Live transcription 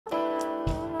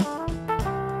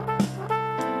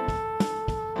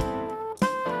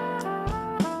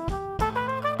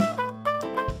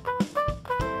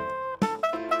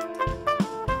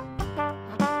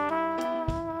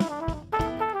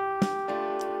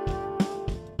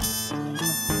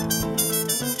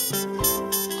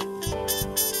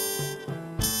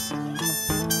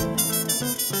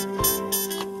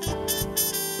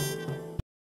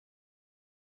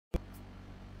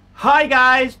Hi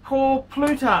guys, Paul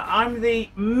Pluta. I'm the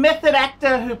method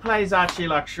actor who plays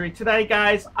ArchieLuxury. Today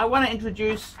guys, I want to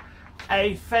introduce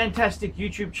a fantastic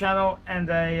YouTube channel and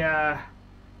a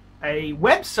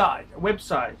website.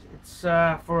 It's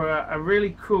for a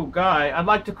really cool guy. I'd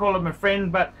like to call him a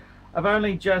friend, but I've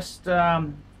only just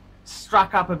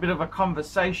struck up a bit of a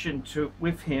conversation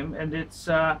with him, and it's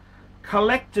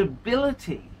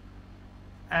Collectability.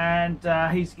 And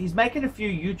he's making a few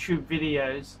YouTube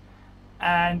videos,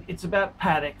 and it's about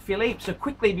Patek Philippe. So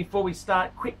quickly before we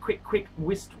start, quick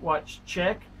wristwatch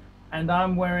check. And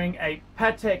I'm wearing a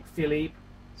Patek Philippe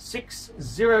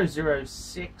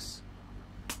 6006.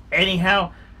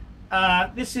 Anyhow,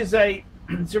 this is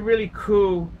it's a really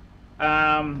cool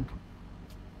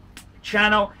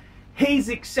channel. He's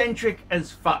eccentric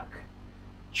as fuck.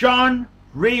 John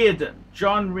Reardon,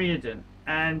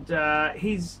 and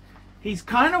he's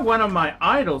kind of one of my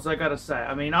idols, I gotta say.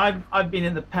 I mean, I've been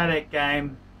in the Patek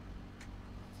game.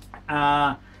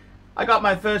 I got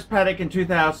my first Patek in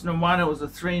 2001. It was a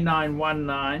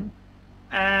 3919,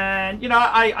 and you know,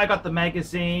 I got the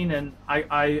magazine, and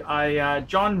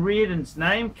John Reardon's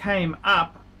name came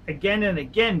up again and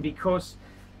again because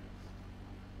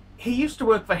he used to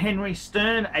work for Henry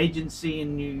Stern Agency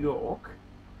in New York.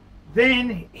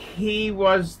 Then he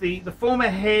was the former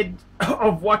head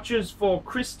of watches for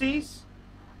Christie's.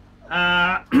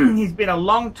 He's been a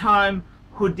long time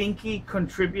Houdinki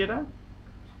contributor.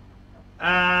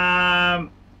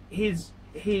 He's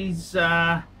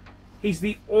the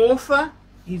author.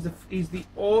 He's the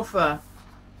author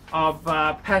of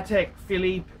Patek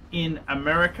Philippe in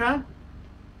America,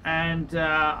 and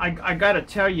I got to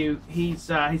tell you, he's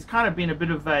kind of been a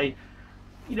bit of a,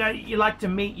 you know, you like to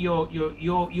meet your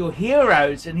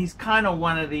heroes, and he's kind of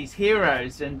one of these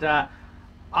heroes. And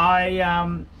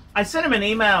I sent him an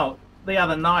email the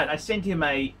other night. I sent him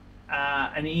an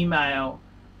email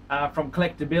from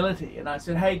Collectability, and I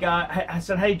said, hey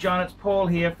John, it's Paul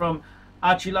here from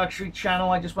ArchieLuxury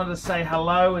channel. I just wanted to say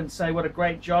hello and say what a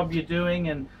great job you're doing.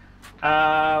 And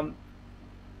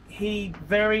he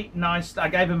very nice. I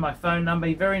gave him my phone number.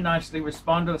 He very nicely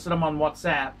responded. I said, I'm on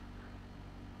WhatsApp.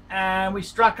 And we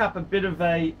struck up a bit of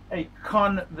a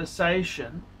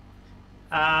conversation.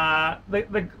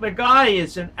 The guy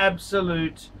is an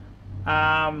absolute,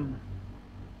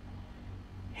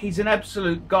 he's an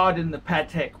absolute god in the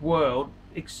Patek world,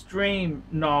 extreme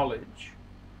knowledge.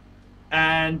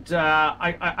 And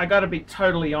I got to be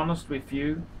totally honest with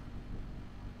you,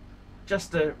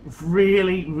 just a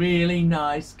really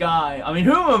nice guy. I mean,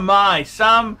 who am I?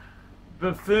 Some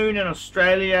buffoon in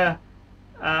Australia.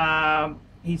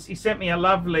 He sent me a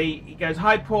lovely, he goes,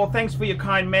 hi Paul, thanks for your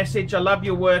kind message. I love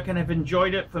your work and have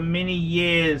enjoyed it for many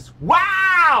years.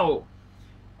 Wow!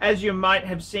 As you might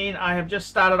have seen, I have just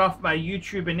started off my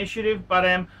YouTube initiative, but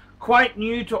am quite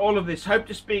new to all of this. Hope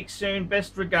to speak soon.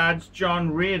 Best regards,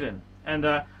 John Reardon. And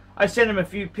I sent him a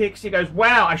few pics. He goes,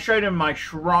 wow, I showed him my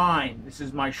shrine. This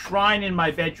is my shrine in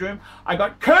my bedroom. I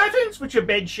got curtains, which are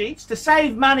bed sheets, to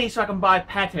save money so I can buy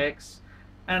Pateks.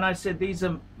 And I said, these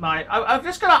are my, I'm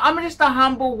just a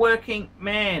humble working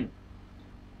man.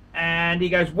 And he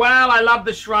goes, well, I love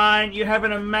the shrine. You have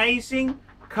an amazing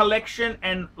collection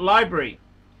and library.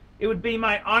 It would be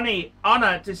my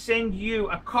honor to send you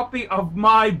a copy of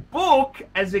my book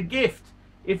as a gift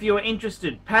if you are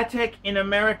interested. Patek in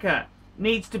America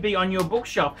needs to be on your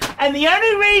bookshelf. And the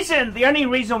only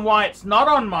reason why it's not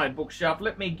on my bookshelf,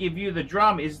 let me give you the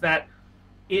drum, is that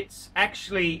it's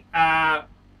actually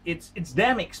it's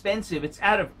damn expensive. It's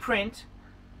out of print.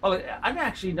 Well, I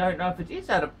actually don't know if it is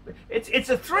out of. It's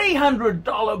a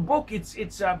 $300 book.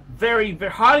 It's a very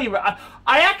highly. I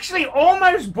actually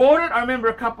almost bought it. I remember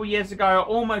a couple of years ago I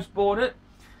almost bought it,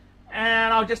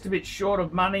 and I was just a bit short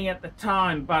of money at the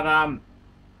time. But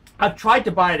I've tried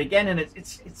to buy it again, and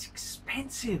it's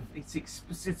expensive. It's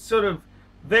sort of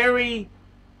very.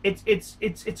 It's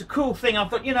a cool thing. I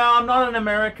thought, you know, I'm not in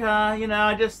America. You know,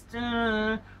 I just.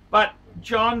 But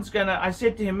John's gonna, I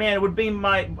said to him, man, it would be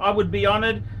I would be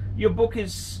honored. Your book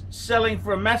is selling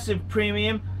for a massive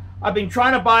premium. I've been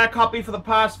trying to buy a copy for the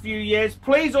past few years.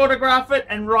 Please autograph it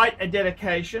and write a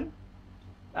dedication.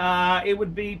 It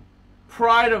would be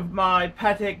pride of my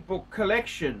Patek book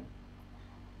collection.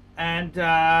 And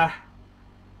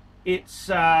it's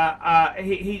the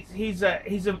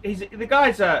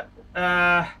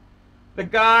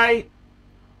guy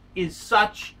is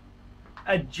such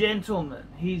a gentleman.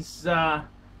 He's how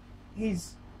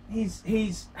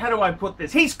do I put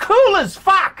this? He's cool as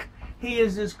fuck. He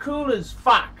is as cool as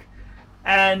fuck.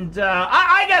 And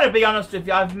I gotta be honest with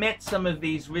you, I've met some of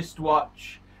these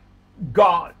wristwatch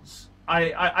gods.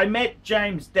 I met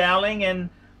James Dowling,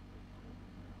 and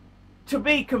to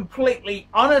be completely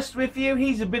honest with you,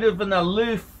 he's a bit of an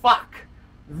aloof fuck.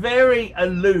 Very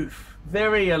aloof.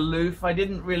 Very aloof. I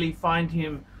didn't really find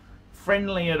him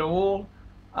friendly at all.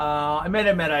 I met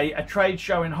him at a trade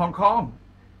show in Hong Kong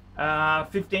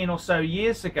 15 or so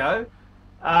years ago.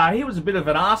 He was a bit of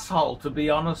an asshole, to be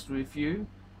honest with you.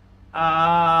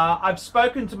 I've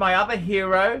spoken to my other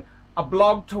hero, a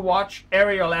blog to watch,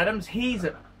 Ariel Adams. He's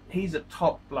a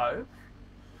top bloke.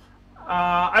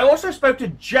 I also spoke to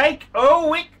Jake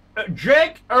Erwick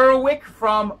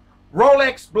from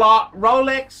Rolex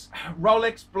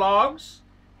Blogs.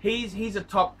 He's a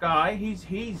top guy.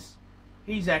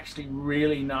 He's actually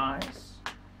really nice.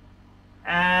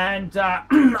 And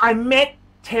I met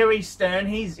Terry Stern.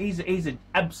 He's an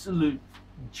absolute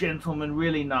gentleman,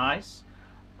 really nice.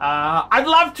 I'd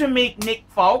love to meet Nick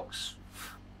Folks,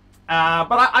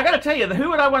 but I got to tell you,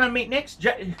 who would I want to meet next?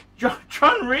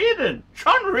 John Reardon.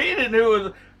 John Reardon, who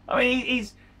was, I mean,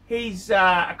 he's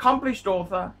accomplished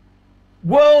author,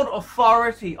 world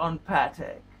authority on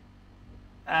Patek,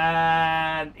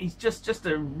 and he's just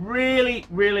a really,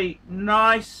 really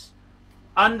nice,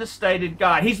 understated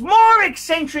guy. He's more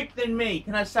eccentric than me.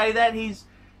 Can I say that? He's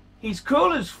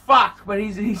cool as fuck, but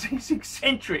he's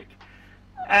eccentric.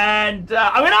 And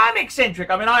I mean, I'm eccentric.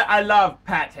 I mean, I love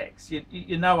Pateks.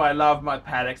 You know, I love my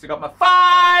Pateks. I got my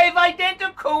 5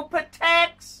 identical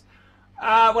Pateks.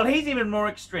 Well, he's even more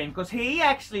extreme because he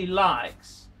actually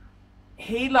likes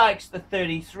the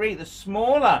 33, the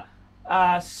smaller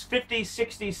 50s,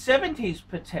 60s, 70s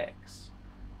Pateks.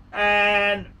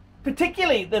 And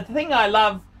particularly the thing I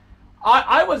love,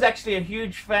 I was actually a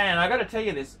huge fan. I got to tell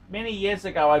you this. Many years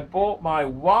ago, I bought my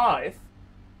wife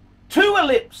 2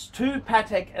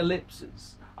 Patek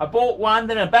ellipses. I bought one,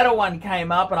 then a better one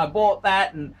came up, and I bought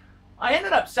that, and I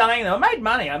ended up selling them. I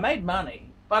made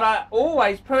money. But I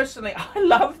always, personally, I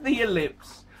love the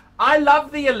ellipse. I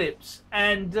love the ellipse.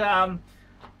 And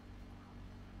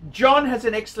John has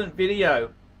an excellent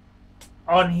video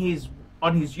on his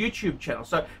YouTube channel.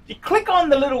 So if you click on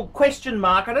the little question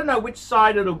mark, I don't know which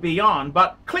side it'll be on,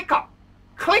 but click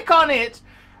on it,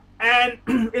 and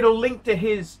it'll link to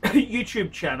his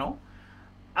YouTube channel.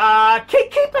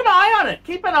 Keep an eye on it.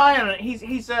 Keep an eye on it.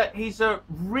 He's a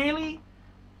really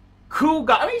cool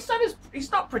guy. I mean,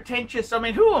 he's not pretentious. I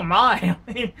mean, who am I?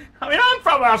 I mean, I'm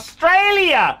from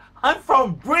Australia. I'm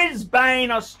from Brisbane,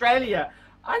 Australia.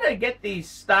 I don't get these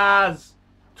stars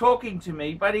talking to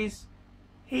me, but he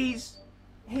is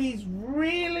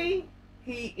really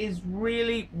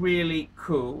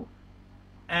cool,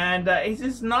 and he's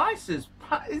as nice as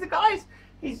the guys.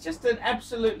 He's just an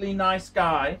absolutely nice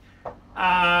guy.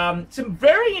 Some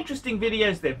very interesting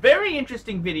videos there. Very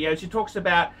interesting videos. He talks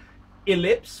about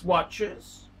ellipse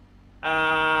watches.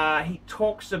 He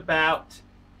talks about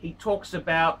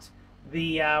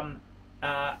the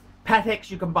Pateks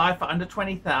you can buy for under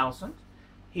 20,000.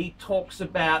 He talks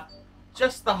about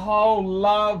just the whole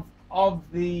love of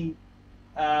the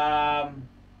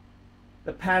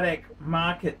Patek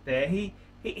market there.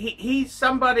 He's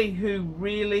somebody who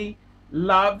really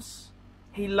loves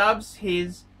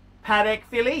his Patek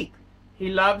Philippe. He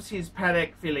loves his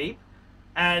Patek Philippe,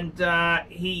 and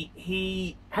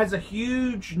he has a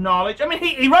huge knowledge. I mean,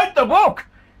 he wrote the book.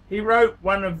 He wrote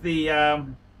one of the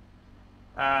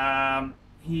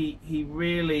he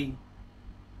really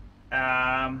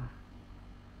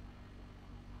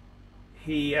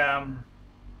he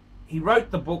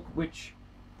wrote the book, which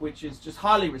is just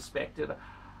highly respected.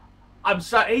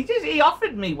 He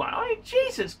offered me one. I mean,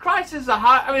 Jesus Christ, is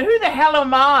I mean, who the hell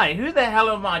am I? Who the hell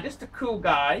am I? Just a cool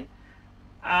guy.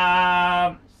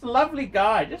 Just a lovely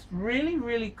guy. Just really,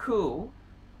 really cool.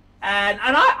 And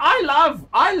I love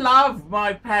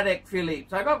my Patek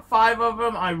Philippes. I got 5 of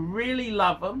them. I really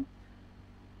love them.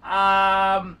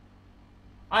 I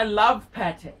love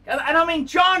Patek. And I mean,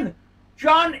 John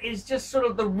is just sort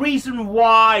of the reason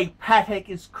why Patek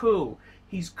is cool.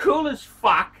 He's cool as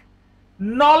fuck.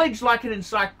 Knowledge like an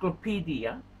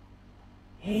encyclopedia.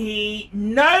 He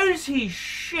knows his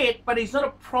shit, but he's not a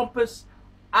pompous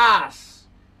ass.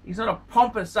 He's not a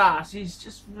pompous ass. He's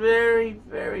just very,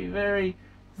 very, very,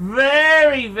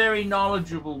 very, very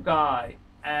knowledgeable guy.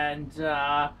 And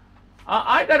I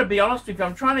got to be honest with you,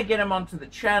 I'm trying to get him onto the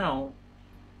channel.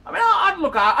 I mean,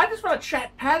 I just want to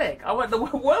chat Patek. The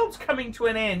world's coming to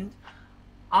an end.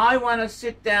 I want to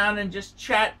sit down and just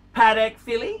chat Patek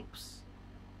Philippes.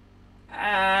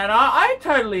 And I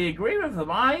totally agree with them.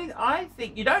 I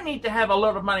think you don't need to have a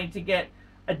lot of money to get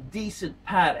a decent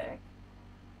Patek.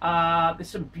 There's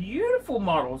some beautiful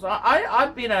models.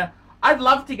 I'd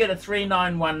love to get a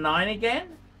 3919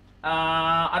 again.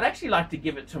 I'd actually like to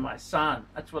give it to my son.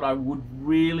 That's what I would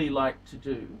really like to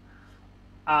do.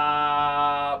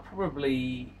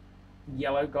 Probably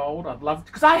yellow gold. I'd love to,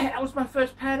 because that was my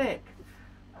first Patek.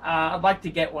 I'd like to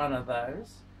get one of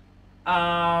those.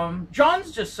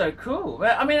 John's just so cool.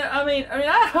 I mean,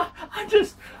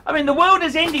 the world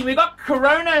is ending. We got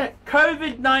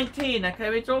COVID-19.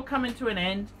 Okay, it's all coming to an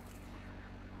end.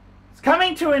 It's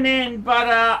coming to an end, but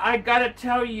I gotta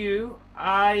tell you,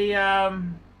 it's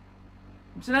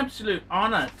an absolute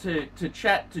honor to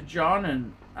chat to John,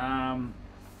 and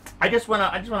I just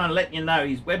wanna let you know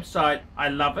his website. I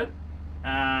love it.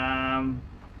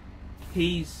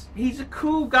 He's a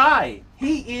cool guy.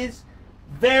 He is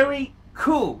very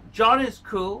cool. John is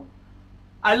cool.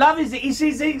 I love he's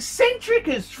eccentric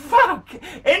as fuck.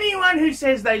 Anyone who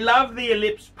says they love the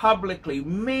Ellipse publicly,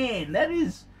 man, that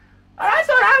is. I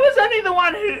thought I was only the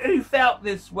one who felt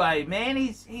this way, man.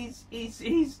 He's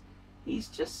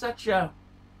just such a.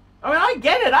 I mean, I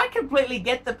get it. I completely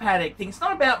get the Patek thing. It's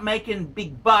not about making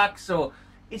big bucks, or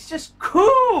it's just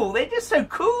cool. They're just so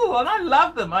cool, and I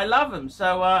love them. I love them.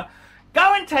 So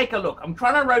go and take a look. I'm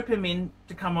trying to rope him in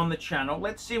to come on the channel.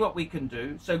 Let's see what we can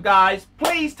do. So guys,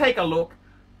 please take a look.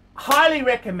 Highly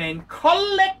recommend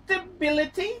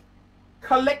Collectability.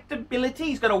 Collectability.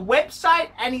 He's got a website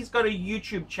and he's got a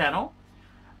YouTube channel.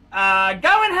 Go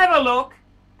and have a look.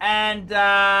 And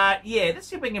yeah, let's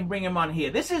see if we can bring him on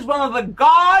here. This is one of the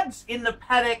gods in the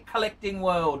Patek collecting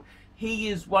world. He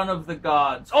is one of the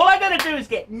gods. All I got to do is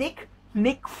get Nick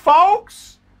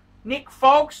Folks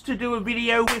to do a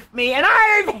video with me, and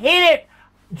I've hit it.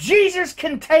 Jesus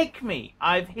can take me.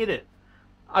 I've hit it.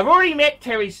 I've already met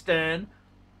Terry Stern.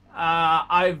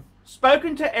 I've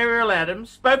spoken to Ariel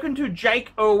Adams, spoken to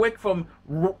Jake Erwick from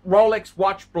Rolex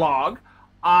Watch Blog.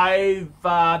 They're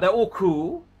all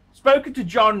cool. Spoken to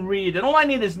John Reardon. All I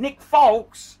need is Nick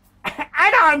Folks, and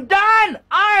I'm done.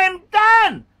 I am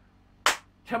done.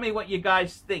 Tell me what you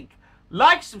guys think.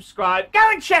 Like, subscribe,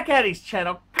 go and check out his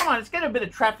channel. Come on, let's get a bit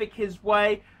of traffic his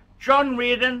way. John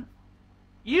Reardon,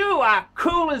 you are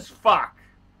cool as fuck.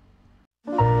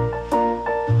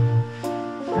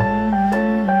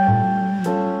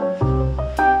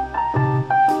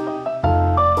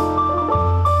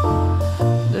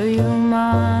 Do you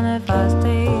mind if I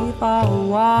stay for a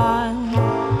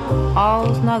while?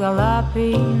 All snuggle up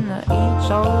in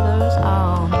each other's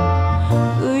arm.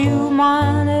 Do you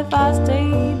mind if I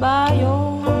stay by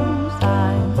your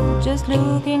side? Just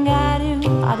looking at you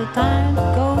all the time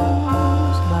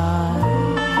goes by.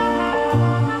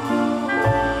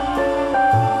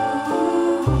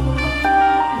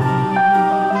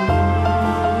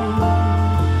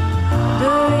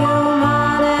 Do you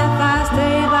mind if I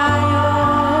stay by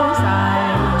your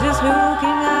side? Just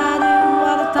looking at you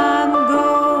all the time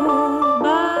goes by.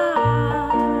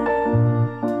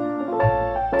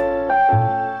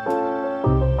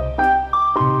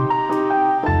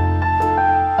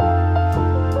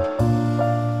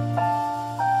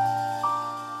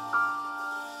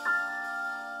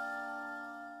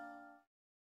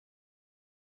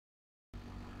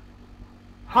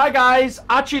 Hi guys,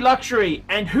 ArchieLuxury,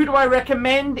 and who do I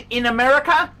recommend in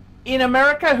America? In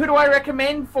America, who do I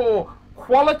recommend for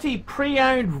quality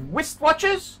pre-owned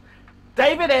wristwatches?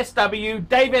 David SW,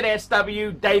 David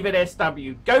SW, David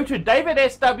SW. Go to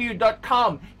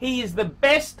davidsw.com. He is the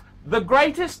best, the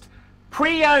greatest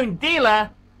pre-owned dealer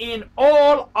in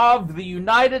all of the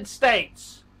United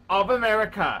States of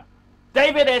America.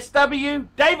 David SW,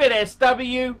 David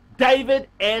SW, David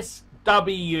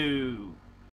SW.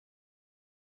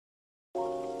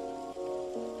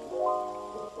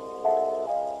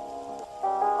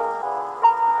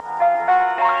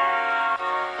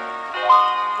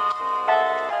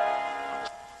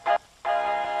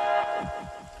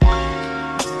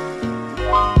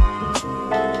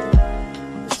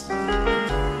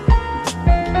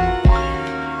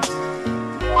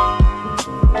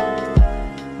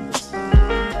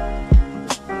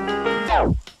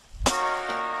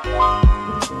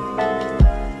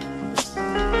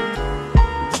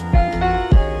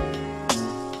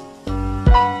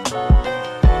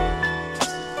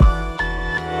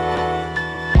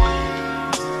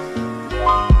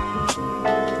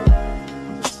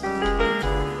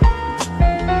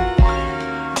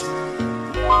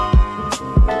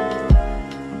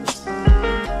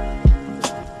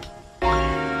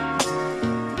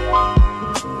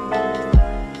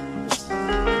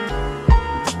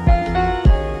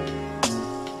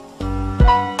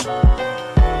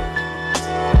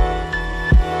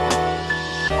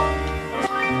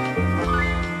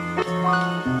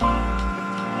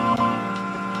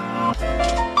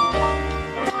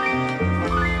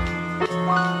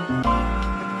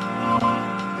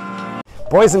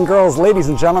 Boys and girls, ladies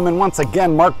and gentlemen, once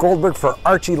again, Mark Goldberg for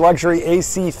Archie Luxury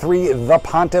AC3, the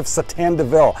Pontiff, Satan de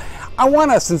Ville. I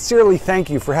want to sincerely thank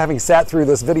you for having sat through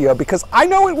this video because I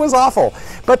know it was awful,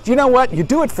 but you know what? You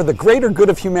do it for the greater good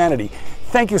of humanity.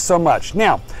 Thank you so much.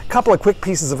 Now, a couple of quick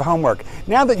pieces of homework.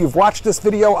 Now that you've watched this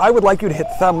video, I would like you to hit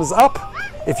thumbs up.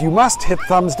 If you must, hit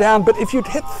thumbs down, but if you'd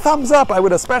hit thumbs up, I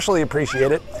would especially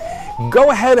appreciate it.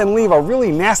 Go ahead and leave a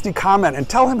really nasty comment and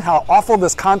tell him how awful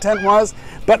this content was,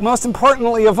 but most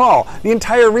importantly of all, the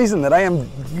entire reason that I am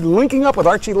linking up with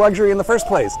Archie Luxury in the first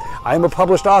place. I am a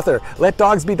published author. Let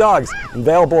dogs be dogs.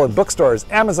 Available at bookstores,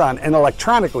 Amazon, and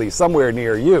electronically somewhere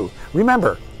near you.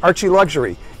 Remember, Archie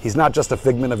Luxury. He's not just a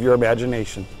figment of your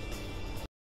imagination.